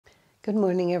Good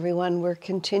morning, everyone. We're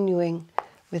continuing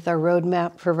with our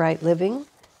roadmap for right living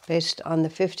based on the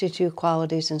 52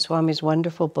 qualities in Swami's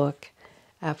wonderful book,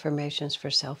 Affirmations for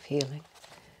Self-Healing.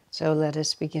 So let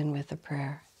us begin with a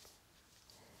prayer.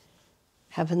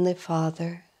 Heavenly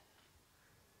Father,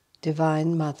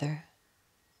 Divine Mother,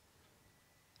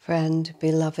 friend,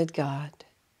 beloved God,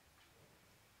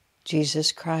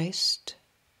 Jesus Christ,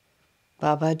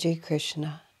 Babaji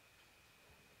Krishna,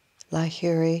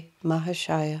 Lahiri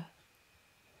Mahashaya,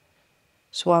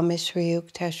 Swami Sri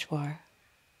Yukteswar,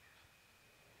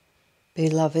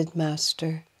 beloved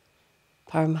Master,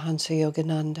 Paramahansa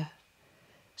Yogananda,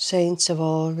 saints of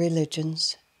all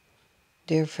religions,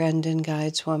 dear friend and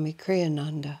guide Swami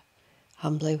Kriyananda,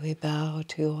 humbly we bow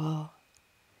to you all.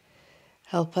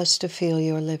 Help us to feel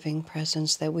your living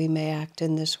presence that we may act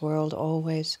in this world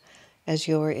always as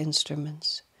your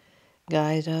instruments.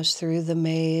 Guide us through the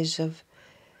maze of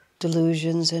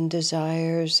delusions and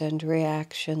desires and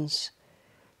reactions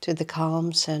to the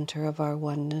calm center of our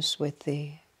oneness with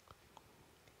thee.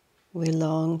 We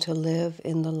long to live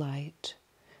in the light.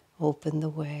 Open the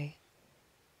way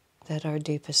that our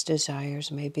deepest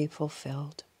desires may be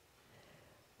fulfilled.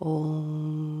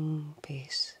 Om,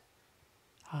 peace.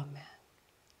 Amen.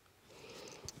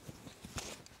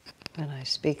 When I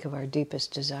speak of our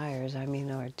deepest desires, I mean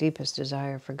our deepest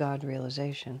desire for God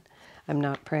realization. I'm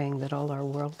not praying that all our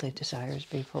worldly desires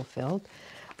be fulfilled,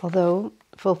 although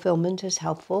fulfillment is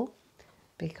helpful,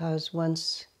 because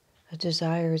once a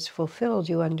desire is fulfilled,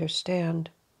 you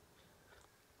understand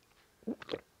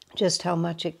just how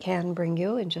much it can bring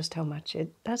you and just how much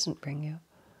it doesn't bring you.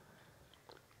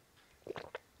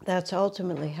 That's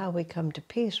ultimately how we come to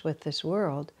peace with this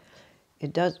world.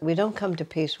 We don't come to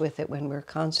peace with it when we're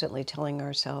constantly telling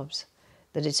ourselves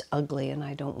that it's ugly and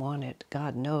I don't want it.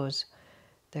 God knows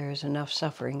there is enough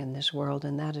suffering in this world,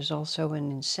 and that is also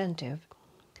an incentive.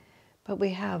 But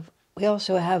we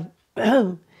also have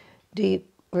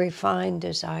deep, refined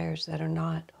desires that are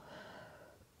not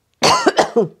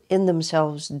in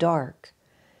themselves dark.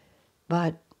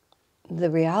 But the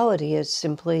reality is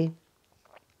simply,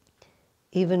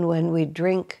 even when we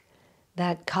drink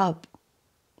that cup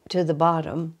to the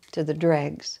bottom, to the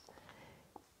dregs,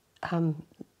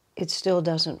 it still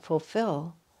doesn't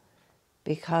fulfill,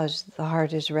 because the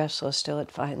heart is restless till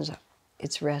it finds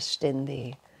its rest in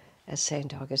thee, as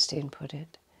St. Augustine put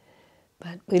it.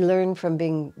 But we learn from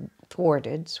being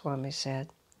thwarted, Swami said,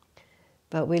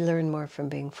 but we learn more from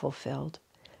being fulfilled.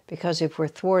 Because if we're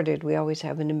thwarted, we always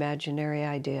have an imaginary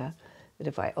idea that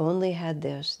if I only had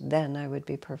this, then I would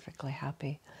be perfectly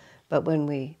happy. But when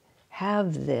we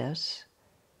have this,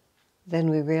 then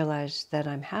we realize that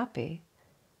I'm happy,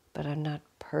 but I'm not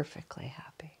perfectly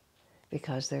happy,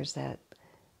 because there's that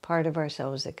part of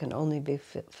ourselves that can only be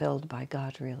filled by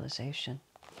God realization.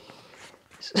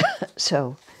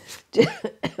 So,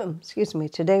 excuse me,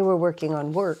 today we're working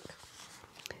on work.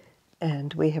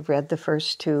 And we have read the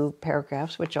first two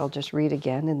paragraphs, which I'll just read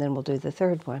again, and then we'll do the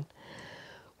third one.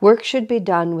 Work should be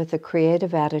done with a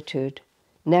creative attitude,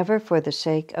 never for the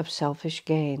sake of selfish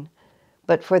gain,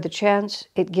 but for the chance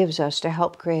it gives us to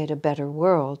help create a better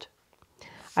world.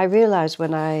 I realized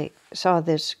when I saw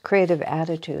this creative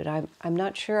attitude, I'm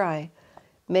not sure I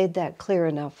made that clear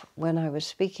enough when I was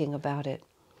speaking about it,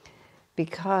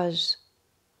 because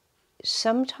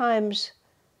sometimes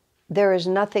there is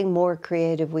nothing more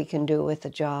creative we can do with a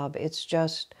job. It's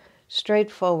just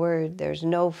straightforward. There's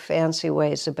no fancy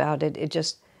ways about it. It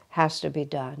just has to be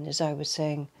done. As I was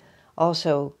saying,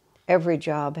 also, every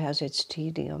job has its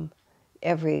tedium.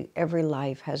 Every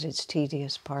life has its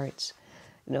tedious parts.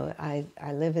 You know, I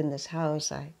live in this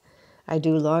house. I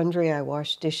do laundry. I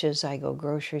wash dishes. I go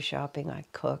grocery shopping. I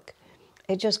cook.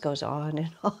 It just goes on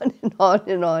and on and on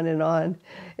and on and on.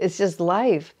 It's just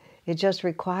life. It just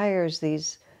requires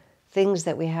these things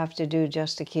that we have to do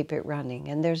just to keep it running.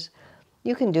 And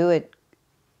you can do it.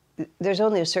 There's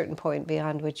only a certain point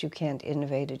beyond which you can't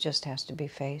innovate. It just has to be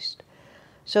faced.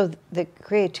 So the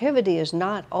creativity is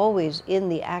not always in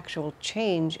the actual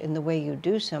change in the way you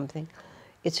do something.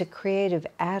 It's a creative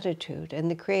attitude.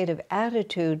 And the creative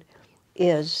attitude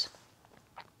is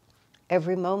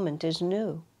every moment is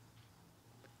new.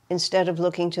 Instead of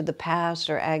looking to the past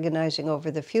or agonizing over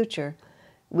the future,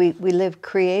 we live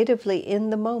creatively in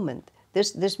the moment.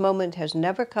 This moment has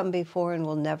never come before and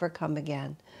will never come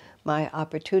again. My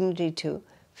opportunity to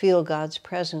feel God's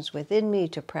presence within me,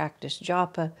 to practice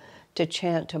japa, to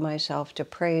chant to myself, to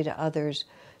pray to others,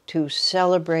 to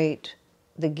celebrate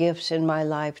the gifts in my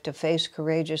life, to face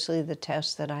courageously the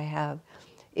tests that I have.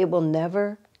 It will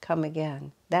never come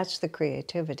again. That's the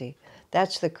creativity.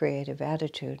 That's the creative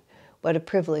attitude. What a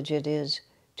privilege it is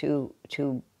to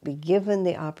be given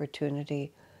the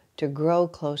opportunity to grow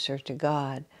closer to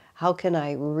God? How can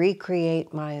I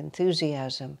recreate my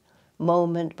enthusiasm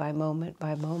moment by moment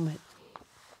by moment?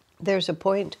 There's a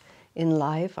point in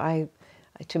life,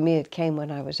 to me it came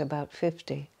when I was about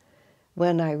 50,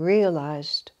 when I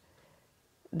realized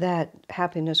that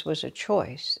happiness was a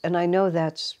choice. And I know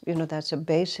that's a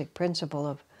basic principle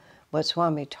of what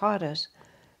Swami taught us,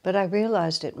 but I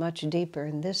realized it much deeper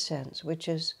in this sense, which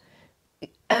is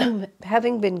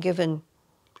having been given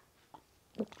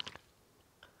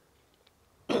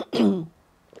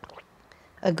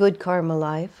a good karma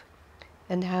life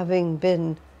and having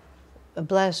been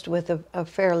blessed with a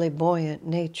fairly buoyant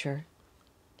nature,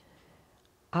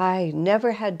 I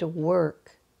never had to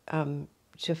work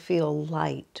to feel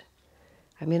light.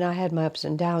 I mean, I had my ups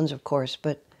and downs, of course,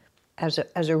 but as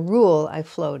a rule, I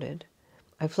floated.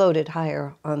 I floated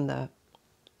higher on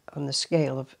the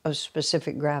scale of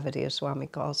specific gravity, as Swami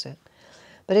calls it.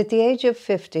 But at the age of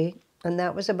 50, and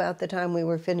that was about the time we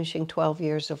were finishing 12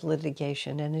 years of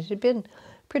litigation, and it had been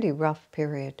a pretty rough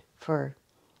period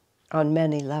on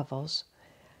many levels.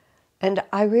 And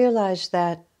I realized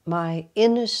that my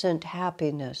innocent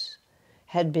happiness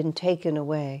had been taken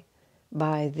away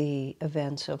by the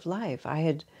events of life. I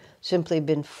had simply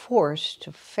been forced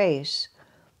to face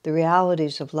the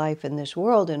realities of life in this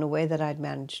world in a way that I'd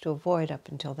managed to avoid up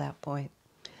until that point.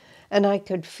 And I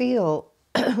could feel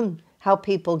how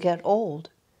people get old.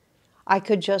 I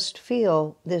could just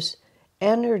feel this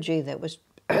energy that was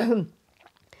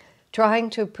trying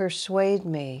to persuade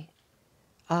me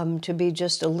to be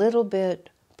just a little bit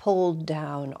pulled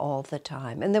down all the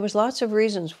time. And there was lots of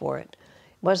reasons for it.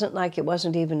 It wasn't like it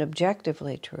wasn't even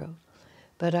objectively true.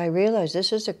 But I realized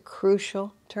this is a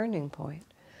crucial turning point.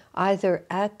 Either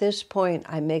at this point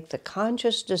I make the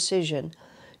conscious decision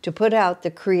to put out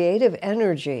the creative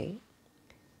energy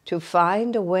to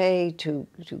find a way to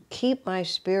keep my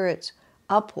spirits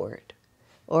upward,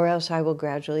 or else I will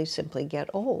gradually simply get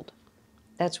old.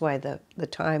 That's why the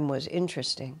time was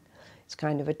interesting. It's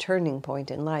kind of a turning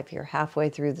point in life. You're halfway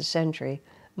through the century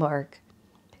mark,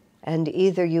 and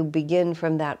either you begin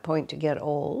from that point to get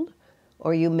old,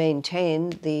 or you maintain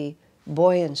the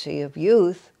buoyancy of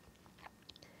youth,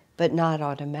 but not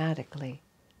automatically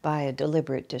by a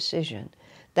deliberate decision.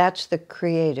 That's the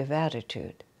creative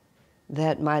attitude,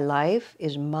 that my life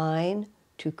is mine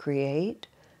to create.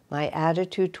 My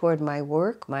attitude toward my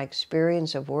work, my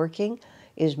experience of working,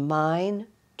 is mine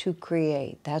to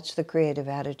create. That's the creative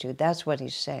attitude. That's what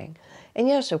he's saying. And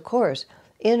yes, of course,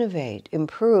 innovate,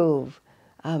 improve,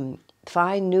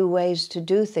 find new ways to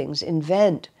do things,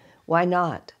 invent. Why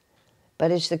not? But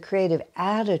it's the creative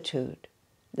attitude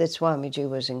that Swamiji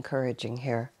was encouraging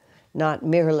here, not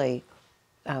merely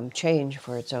change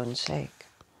for its own sake.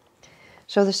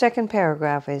 So the second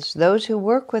paragraph is, those who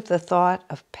work with the thought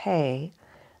of pay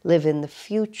live in the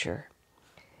future.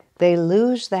 They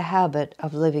lose the habit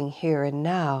of living here and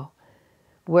now,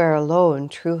 where alone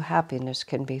true happiness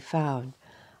can be found.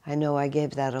 I know I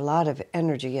gave that a lot of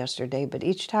energy yesterday, but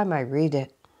each time I read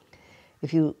it,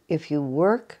 if you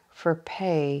work for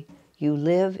pay, you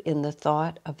live in the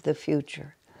thought of the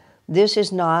future. This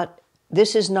is not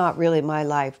really my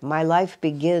life. My life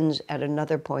begins at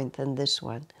another point than this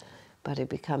one, but it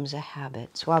becomes a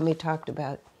habit. Swami talked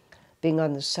about being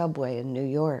on the subway in New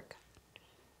York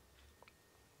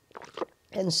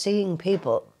and seeing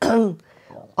people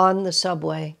on the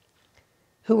subway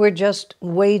who were just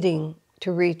waiting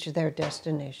to reach their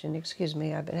destination. Excuse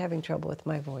me, I've been having trouble with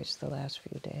my voice the last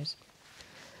few days.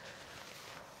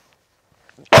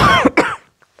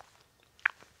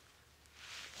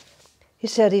 He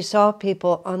said he saw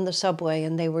people on the subway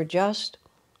and they were just,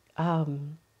 let's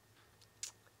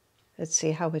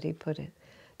see, how would he put it?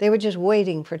 They were just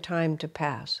waiting for time to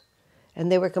pass.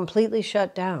 And they were completely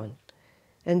shut down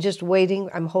and just waiting.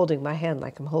 I'm holding my hand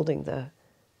like I'm holding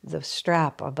the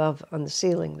strap above on the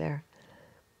ceiling there.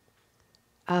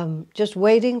 Just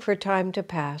waiting for time to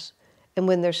pass. And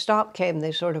when their stop came,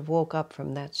 they sort of woke up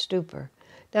from that stupor.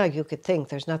 Now you could think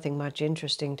there's nothing much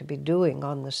interesting to be doing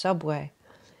on the subway.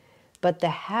 But the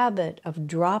habit of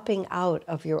dropping out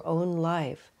of your own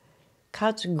life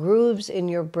cuts grooves in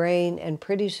your brain, and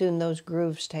pretty soon those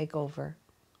grooves take over.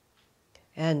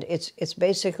 And it's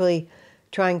basically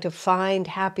trying to find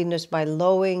happiness by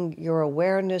lowering your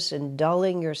awareness and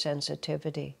dulling your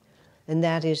sensitivity. And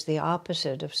that is the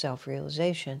opposite of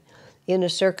self-realization. In a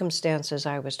circumstance, as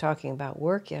I was talking about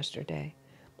work yesterday,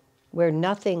 where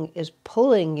nothing is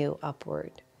pulling you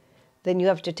upward, then you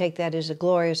have to take that as a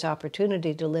glorious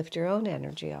opportunity to lift your own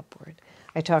energy upward.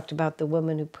 I talked about the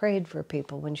woman who prayed for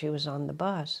people when she was on the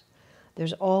bus.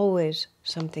 There's always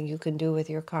something you can do with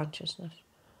your consciousness.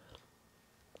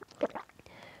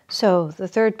 So the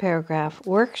third paragraph,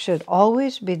 work should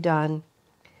always be done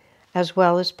as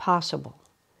well as possible,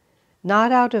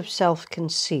 not out of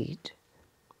self-conceit,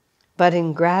 but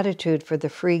in gratitude for the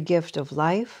free gift of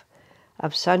life,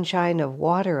 of sunshine, of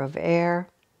water, of air,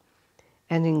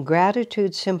 and in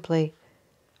gratitude simply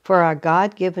for our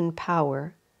God-given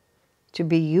power to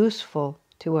be useful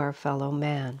to our fellow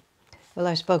man. Well,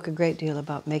 I spoke a great deal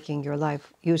about making your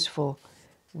life useful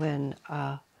when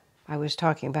I was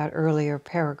talking about earlier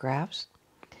paragraphs.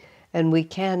 And we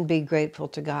can be grateful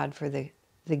to God for the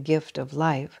gift of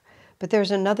life. But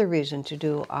there's another reason to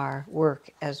do our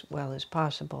work as well as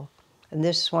possible. And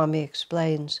this Swami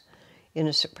explains in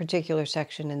a particular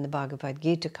section in the Bhagavad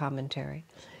Gita commentary.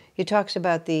 He talks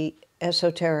about the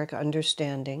esoteric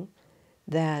understanding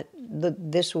that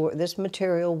this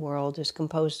material world is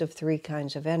composed of three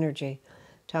kinds of energy: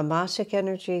 tamasic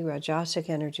energy, rajasic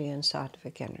energy, and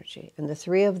sattvic energy. And the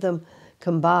three of them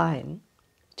combine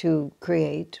to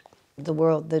create the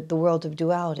world of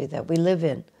duality that we live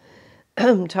in.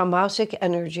 Tamasic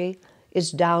energy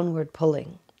is downward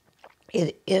pulling.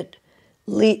 It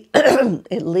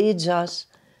leads us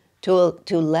to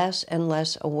less and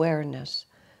less awareness.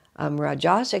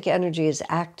 Rajasic energy is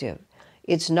active.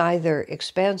 It's neither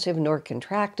expansive nor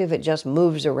contractive. It just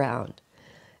moves around.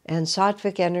 And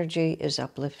sattvic energy is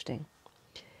uplifting.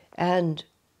 And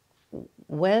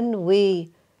when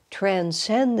we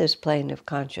transcend this plane of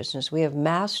consciousness, we have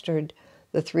mastered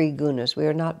the three gunas. We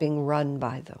are not being run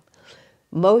by them.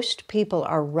 Most people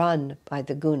are run by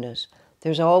the gunas.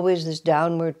 There's always this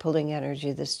downward pulling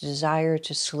energy, this desire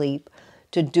to sleep,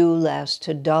 to do less,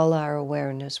 to dull our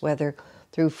awareness, whether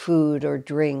through food or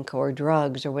drink or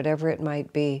drugs or whatever it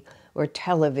might be, or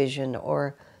television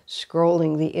or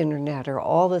scrolling the internet, or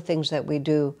all the things that we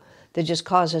do that just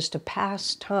cause us to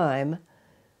pass time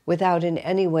without in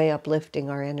any way uplifting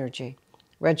our energy.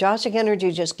 Rajasic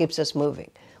energy just keeps us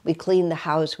moving. We clean the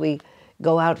house, we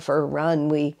go out for a run,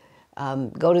 we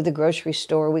go to the grocery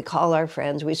store, we call our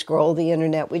friends, we scroll the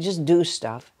internet, we just do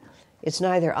stuff. It's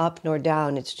neither up nor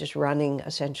down, it's just running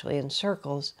essentially in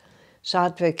circles.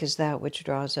 Sattvic is that which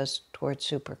draws us towards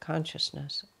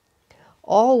superconsciousness.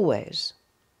 Always,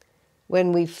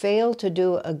 when we fail to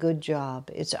do a good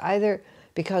job, it's either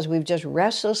because we've just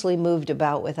restlessly moved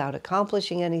about without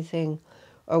accomplishing anything,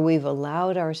 or we've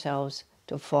allowed ourselves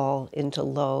to fall into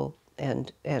low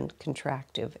and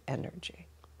contractive energy.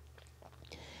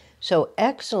 So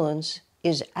excellence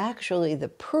is actually the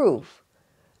proof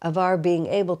of our being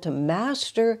able to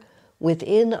master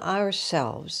within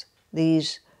ourselves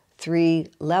these three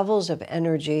levels of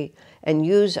energy and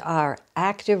use our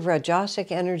active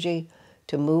rajasic energy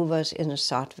to move us in a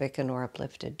sattvic and or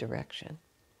uplifted direction.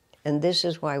 And this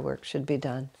is why work should be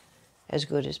done as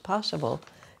good as possible,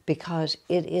 because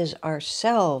it is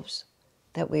ourselves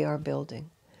that we are building.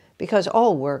 Because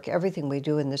all work, everything we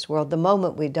do in this world, the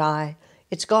moment we die,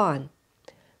 it's gone.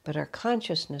 But our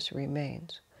consciousness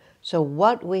remains. So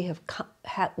what we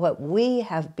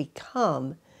have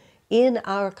become in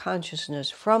our consciousness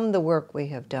from the work we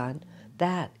have done,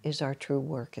 that is our true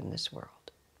work in this world.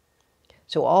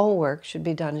 So all work should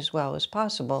be done as well as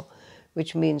possible,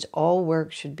 which means all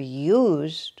work should be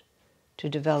used to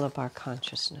develop our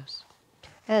consciousness.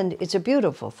 And it's a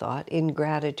beautiful thought, in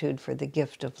gratitude for the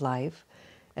gift of life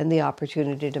and the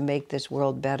opportunity to make this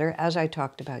world better, as I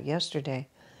talked about yesterday,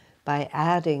 by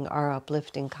adding our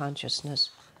uplifting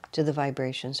consciousness to the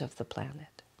vibrations of the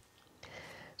planet.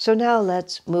 So now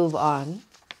let's move on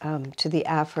to the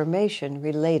affirmation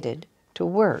related to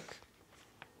work.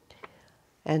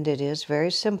 And it is very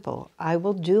simple. I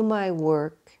will do my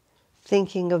work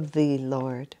thinking of Thee,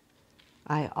 Lord.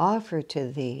 I offer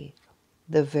to Thee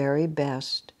the very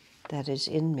best that is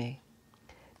in me.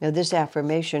 Now this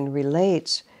affirmation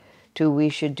relates to we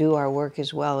should do our work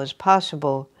as well as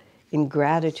possible in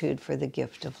gratitude for the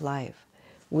gift of life.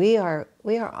 We are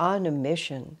on a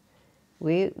mission.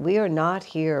 We are not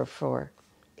here for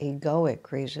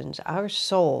egoic reasons. Our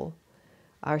soul,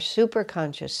 our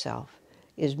superconscious self,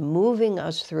 is moving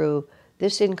us through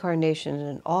this incarnation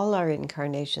and all our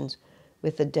incarnations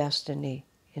with a destiny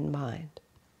in mind.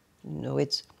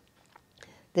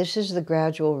 This is the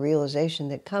gradual realization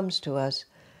that comes to us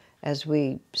as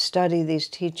we study these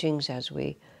teachings, as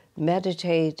we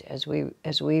meditate, as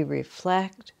we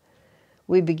reflect.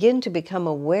 We begin to become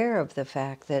aware of the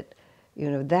fact that,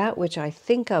 that which I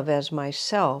think of as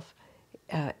myself,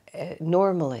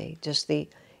 normally, just the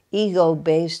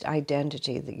ego-based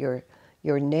identity, that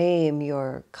your name,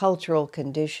 your cultural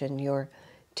condition, your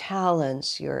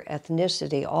talents, your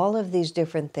ethnicity, all of these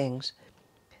different things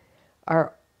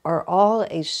are all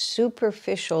a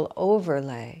superficial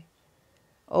overlay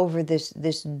over this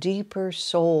deeper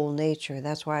soul nature.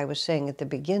 That's why I was saying at the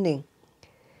beginning,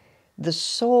 the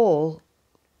soul,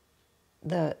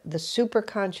 the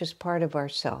superconscious part of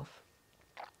ourself,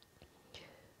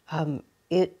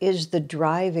 it is the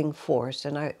driving force,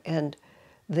 and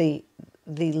the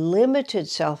limited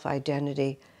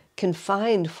self-identity can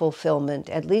find fulfillment,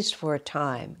 at least for a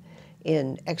time,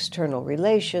 in external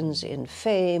relations, in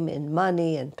fame, in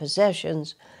money, in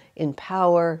possessions, in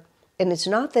power. And it's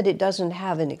not that it doesn't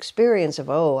have an experience of,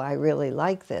 oh, I really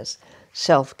like this,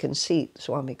 self-conceit,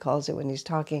 Swami calls it when he's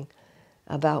talking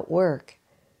about work.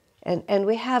 And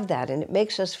we have that, and it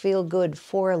makes us feel good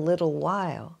for a little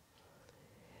while.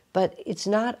 But it's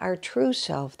not our true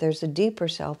self. There's a deeper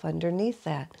self underneath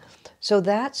that. So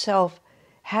that self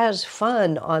has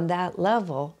fun on that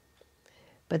level,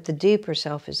 but the deeper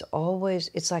self is always,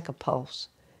 it's like a pulse.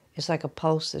 It's like a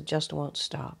pulse that just won't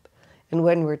stop. And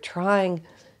when we're trying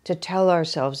to tell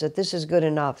ourselves that this is good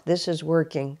enough, this is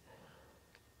working,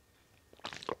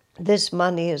 this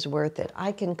money is worth it,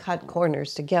 I can cut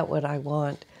corners to get what I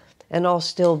want, and I'll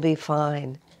still be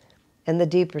fine. And the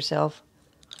deeper self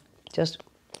just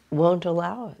won't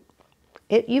allow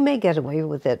it. You may get away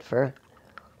with it for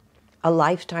a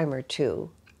lifetime or two,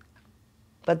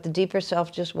 but the deeper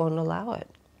self just won't allow it.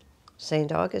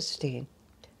 St. Augustine,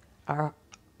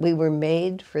 we were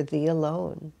made for thee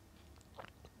alone,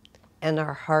 and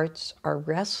our hearts are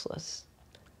restless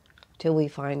till we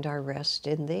find our rest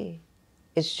in thee.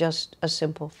 It's just a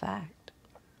simple fact.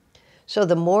 So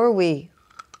the more we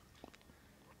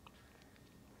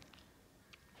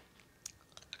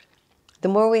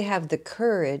have the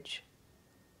courage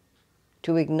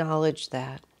to acknowledge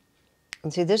that,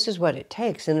 and see, this is what it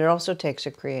takes, and it also takes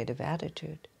a creative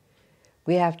attitude.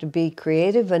 We have to be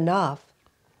creative enough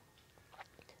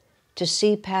to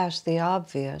see past the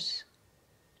obvious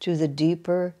to the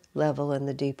deeper level and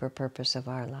the deeper purpose of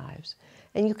our lives.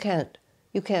 And you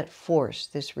can't force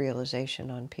this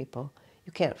realization on people.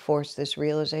 You can't force this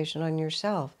realization on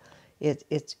yourself.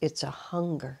 It's a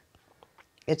hunger.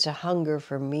 It's a hunger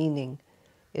for meaning.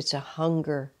 It's a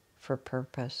hunger for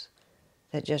purpose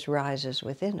that just rises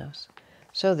within us.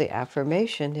 So the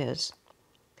affirmation is,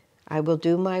 I will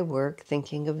do my work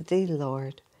thinking of thee,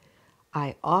 Lord.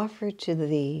 I offer to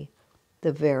thee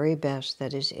the very best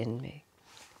that is in me.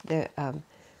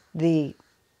 The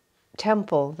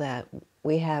temple that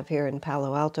we have here in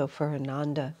Palo Alto for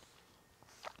Ananda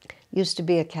used to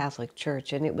be a Catholic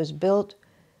church, and it was built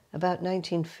about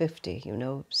 1950,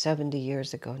 70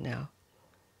 years ago now.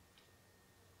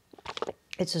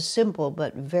 It's a simple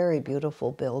but very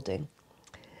beautiful building.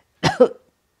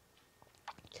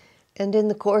 And in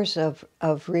the course of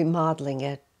remodeling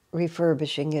it,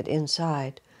 refurbishing it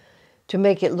inside, to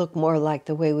make it look more like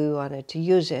the way we wanted to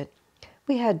use it,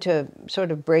 we had to sort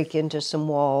of break into some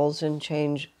walls and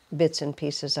change bits and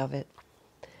pieces of it.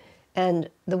 And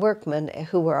the workmen,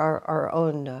 who were our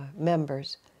own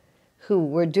members, who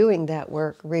were doing that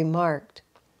work, remarked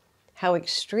how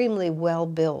extremely well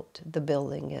built the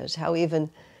building is, how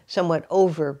even somewhat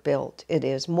overbuilt it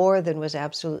is, more than was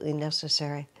absolutely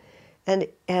necessary. And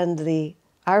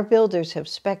our builders have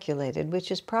speculated, which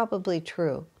is probably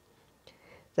true,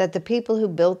 that the people who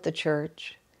built the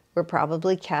church were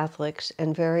probably Catholics,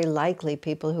 and very likely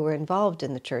people who were involved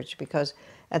in the church, because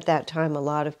at that time a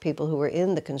lot of people who were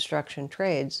in the construction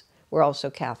trades were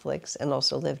also Catholics and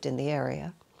also lived in the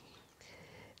area.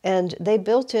 And they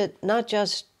built it not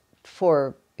just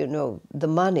for, the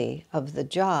money of the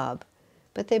job,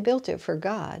 but they built it for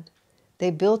God.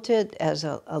 They built it as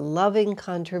a loving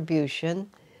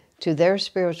contribution to their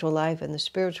spiritual life and the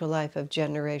spiritual life of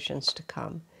generations to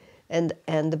come. And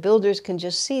the builders can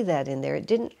just see that in there. It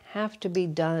didn't have to be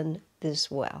done this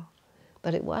well,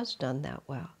 but it was done that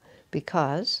well,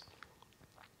 because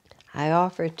I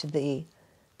offer to thee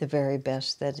the very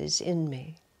best that is in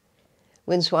me.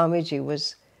 When Swamiji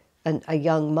was a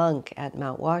young monk at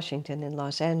Mount Washington in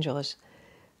Los Angeles,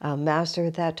 Master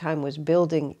at that time was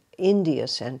building India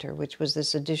Center, which was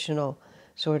this additional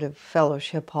sort of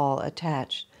fellowship hall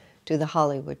attached to the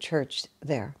Hollywood church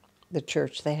there, the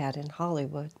church they had in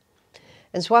Hollywood.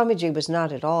 And Swamiji was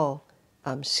not at all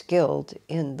skilled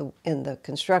in the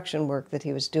construction work that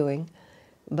he was doing,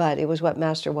 but it was what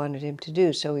Master wanted him to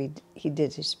do, so he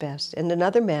did his best. And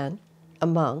another man, a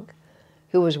monk,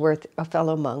 a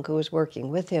fellow monk who was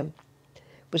working with him,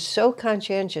 was so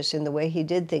conscientious in the way he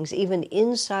did things, even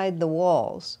inside the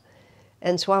walls.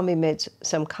 And Swami made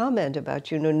some comment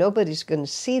about, nobody's going to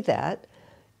see that.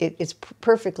 It's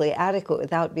perfectly adequate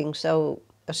without being so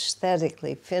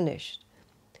aesthetically finished.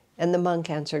 And the monk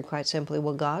answered quite simply,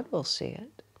 well, God will see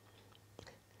it.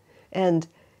 And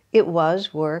It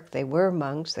was work. They were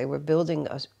monks. They were building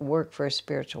a work for a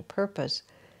spiritual purpose.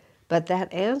 But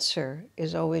that answer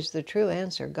is always the true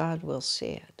answer. God will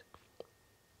see it.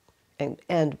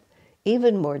 And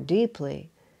even more deeply,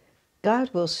 God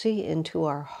will see into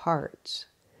our hearts.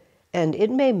 And it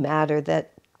may matter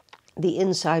that the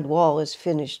inside wall is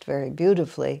finished very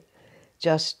beautifully,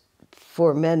 just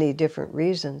for many different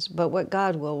reasons. But what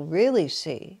God will really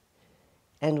see,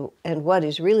 and what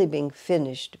is really being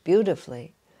finished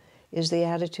beautifully, is the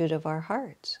attitude of our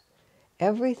hearts.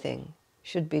 Everything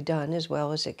should be done as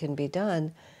well as it can be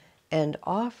done and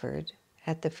offered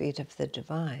at the feet of the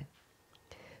divine.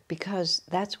 Because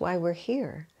that's why we're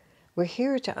here. We're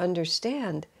here to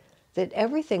understand that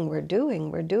everything we're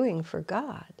doing for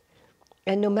God.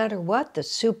 And no matter what the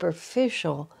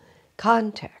superficial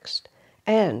context,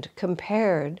 and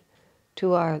compared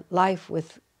to our life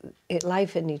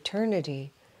in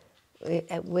eternity,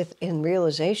 in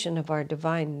realization of our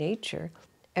divine nature,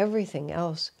 everything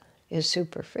else is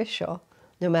superficial,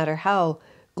 no matter how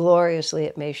gloriously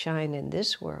it may shine in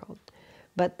this world.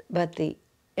 But the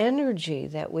energy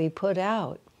that we put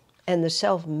out and the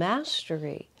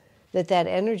self-mastery that that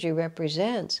energy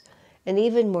represents, and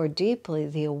even more deeply,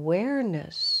 the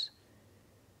awareness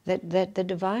that the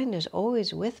divine is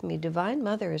always with me. Divine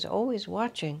Mother is always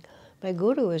watching. My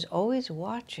Guru is always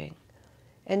watching.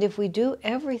 And if we do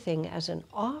everything as an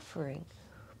offering,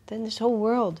 then this whole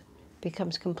world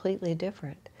becomes completely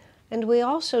different. And we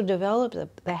also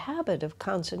develop the habit of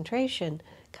concentration,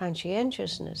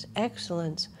 conscientiousness,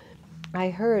 excellence. I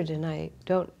heard, and I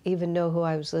don't even know who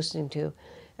I was listening to,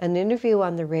 an interview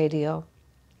on the radio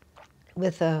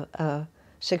with a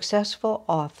successful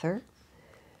author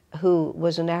who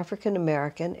was an African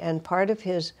American, and part of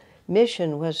his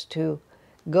mission was to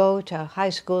go to high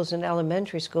schools and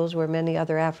elementary schools where many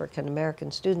other African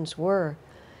American students were,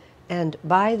 and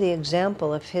by the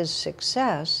example of his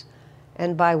success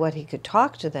and by what he could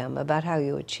talk to them about how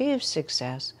you achieve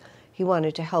success, he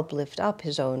wanted to help lift up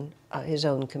his own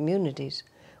communities,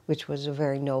 which was a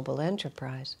very noble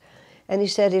enterprise. And he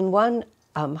said in one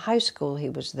high school he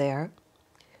was there,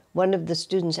 one of the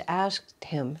students asked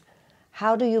him,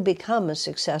 "How do you become a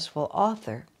successful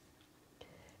author?"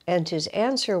 And his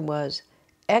answer was,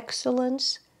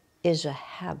 "Excellence is a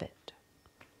habit."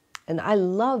 And I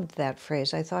loved that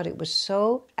phrase. I thought it was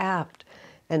so apt.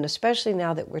 And especially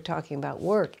now that we're talking about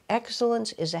work,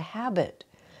 excellence is a habit.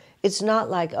 It's not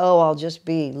like, oh, I'll just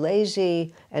be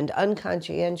lazy and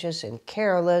unconscientious and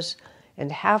careless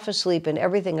and half asleep in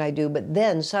everything I do, but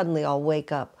then suddenly I'll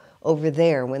wake up over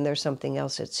there when there's something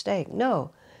else at stake.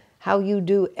 No, how you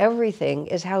do everything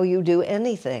is how you do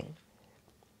anything.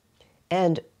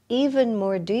 And even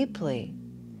more deeply,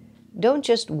 don't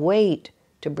just wait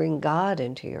to bring God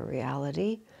into your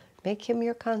reality. Make him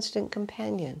your constant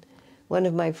companion. One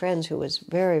of my friends who was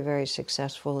very, very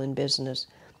successful in business,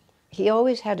 he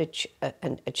always had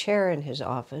a chair in his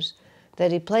office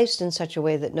that he placed in such a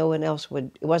way that no one else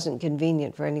it wasn't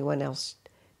convenient for anyone else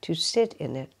to sit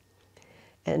in it.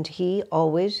 And he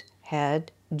always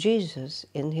had Jesus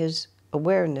in his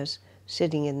awareness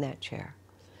sitting in that chair.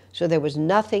 So there was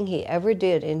nothing he ever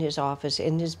did in his office,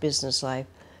 in his business life,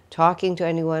 talking to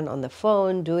anyone on the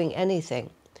phone, doing anything,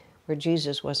 where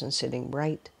Jesus wasn't sitting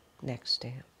right next to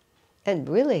him. And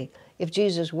really, if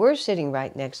Jesus were sitting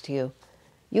right next to you,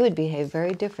 you would behave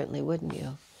very differently, wouldn't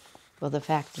you? Well, the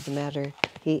fact of the matter,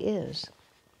 he is.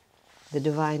 The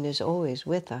divine is always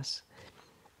with us.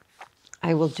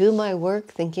 I will do my work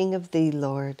thinking of thee,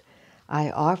 Lord. I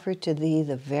offer to thee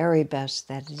the very best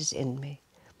that is in me.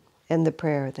 And the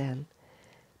prayer then,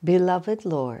 beloved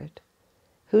Lord,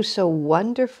 who so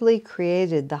wonderfully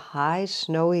created the high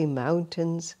snowy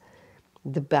mountains,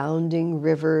 the bounding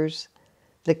rivers,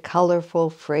 the colorful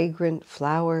fragrant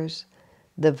flowers,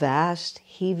 the vast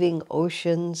heaving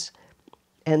oceans,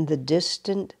 and the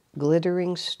distant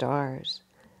glittering stars,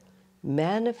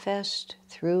 manifest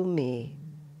through me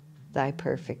thy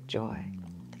perfect joy.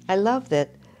 I love that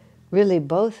really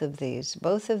both the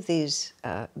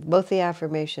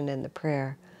affirmation and the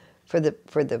prayer, for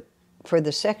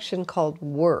the section called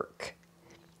work.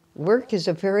 Work is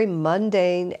a very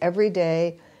mundane,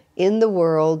 everyday, in the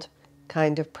world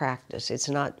kind of practice.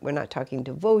 We're not talking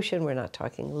devotion, we're not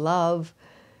talking love,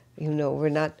 we're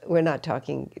not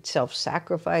talking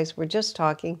self-sacrifice, we're just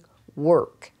talking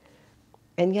work.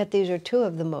 And yet these are two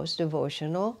of the most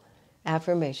devotional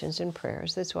affirmations and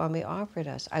prayers that Swami offered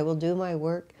us. I will do my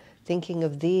work thinking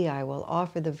of thee. I will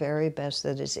offer the very best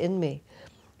that is in me.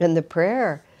 And the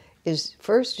prayer is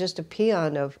first just a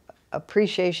paean of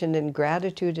appreciation and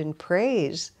gratitude and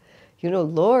praise.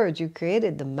 Lord, you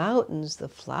created the mountains, the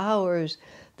flowers,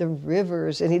 the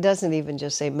rivers, and he doesn't even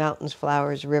just say mountains,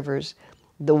 flowers, rivers,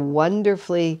 the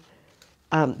wonderfully,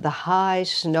 the high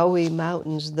snowy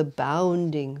mountains, the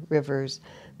bounding rivers,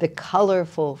 the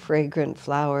colorful fragrant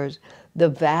flowers, the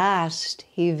vast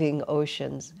heaving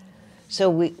oceans. So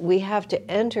we have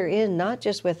to enter in not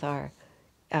just with our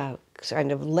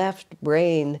kind of left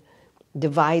brain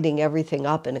dividing everything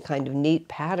up in a kind of neat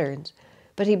patterns,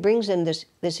 but he brings in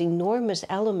this enormous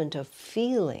element of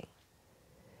feeling,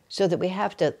 so that we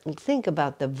have to think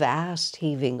about the vast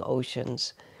heaving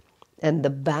oceans and the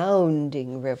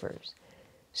bounding rivers.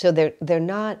 So they're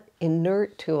not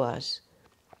inert to us.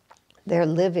 They're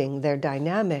living, they're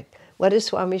dynamic. What is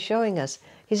Swami showing us?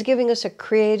 He's giving us a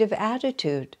creative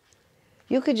attitude.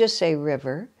 You could just say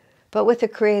river, but with a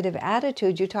creative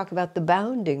attitude, you talk about the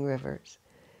bounding rivers.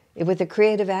 With a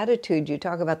creative attitude, you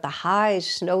talk about the high,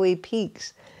 snowy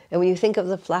peaks. And when you think of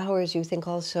the flowers, you think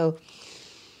also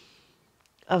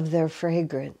of their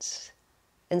fragrance.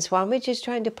 And Swamiji is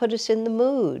trying to put us in the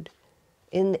mood.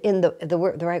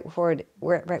 The right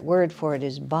word for it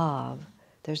is bhav.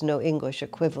 There's no English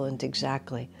equivalent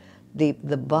exactly. The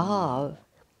bhav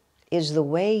is the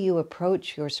way you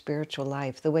approach your spiritual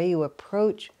life, the way you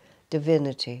approach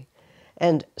divinity.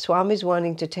 And Swami's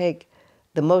wanting to take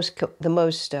the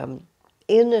most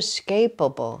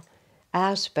inescapable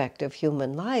aspect of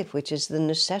human life, which is the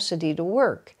necessity to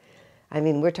work. I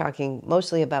mean, we're talking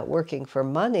mostly about working for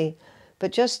money,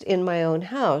 but just in my own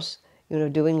house,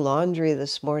 doing laundry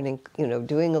this morning,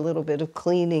 doing a little bit of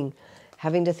cleaning,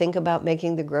 having to think about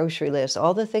making the grocery list,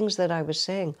 all the things that I was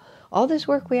saying, all this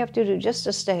work we have to do just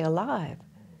to stay alive.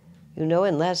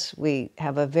 Unless we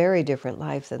have a very different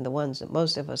life than the ones that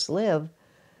most of us live,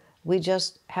 we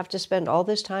just have to spend all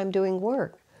this time doing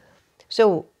work.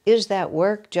 So is that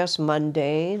work just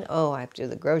mundane? Oh, I have to do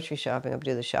the grocery shopping, I have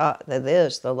to do the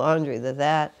this, the laundry, the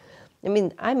that. I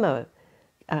mean, I'm a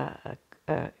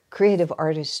creative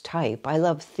artist type. I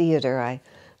love theater. I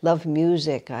love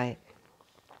music. I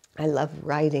love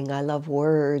writing. I love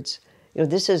words.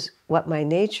 This is what my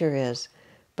nature is.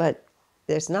 But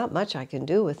there's not much I can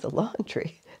do with the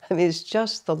laundry. I mean, it's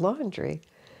just the laundry.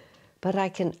 But I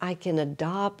can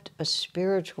adopt a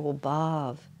spiritual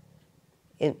bhav,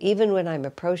 even when I'm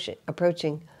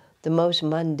approaching the most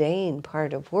mundane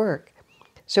part of work.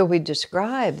 So we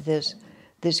describe this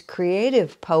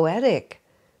creative, poetic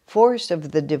force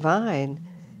of the divine,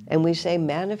 and we say,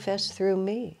 manifest through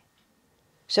me.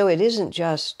 So it isn't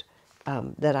just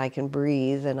that I can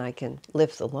breathe and I can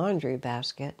lift the laundry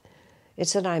basket.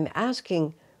 It's that I'm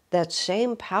asking that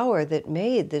same power that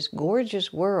made this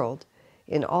gorgeous world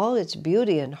in all its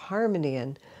beauty and harmony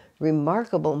and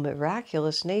remarkable,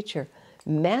 miraculous nature,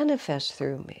 manifest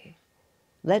through me.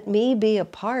 Let me be a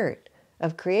part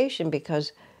of creation,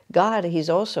 because God, he's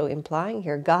also implying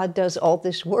here, God does all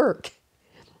this work.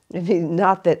 I mean,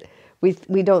 not that we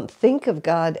don't think of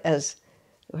God as,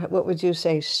 what would you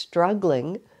say,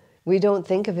 struggling. We don't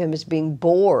think of him as being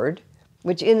bored,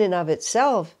 which in and of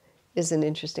itself is an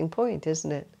interesting point,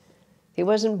 isn't it? He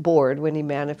wasn't bored when he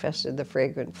manifested the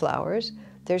fragrant flowers.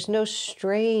 There's no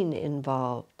strain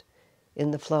involved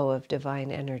in the flow of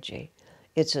divine energy.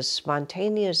 It's a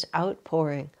spontaneous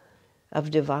outpouring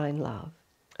of divine love.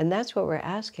 And that's what we're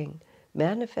asking.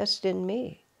 Manifest in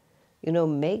me.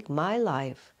 Make my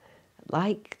life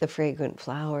like the fragrant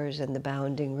flowers and the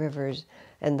bounding rivers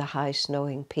and the high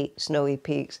snowy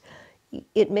peaks.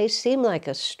 It may seem like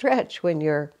a stretch when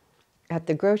you're at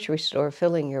the grocery store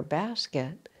filling your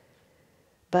basket,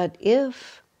 but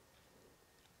if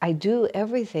I do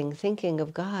everything thinking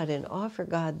of God and offer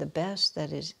God the best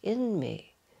that is in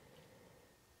me,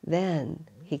 then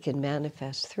he can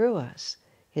manifest through us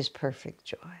his perfect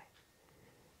joy.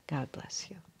 God bless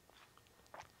you.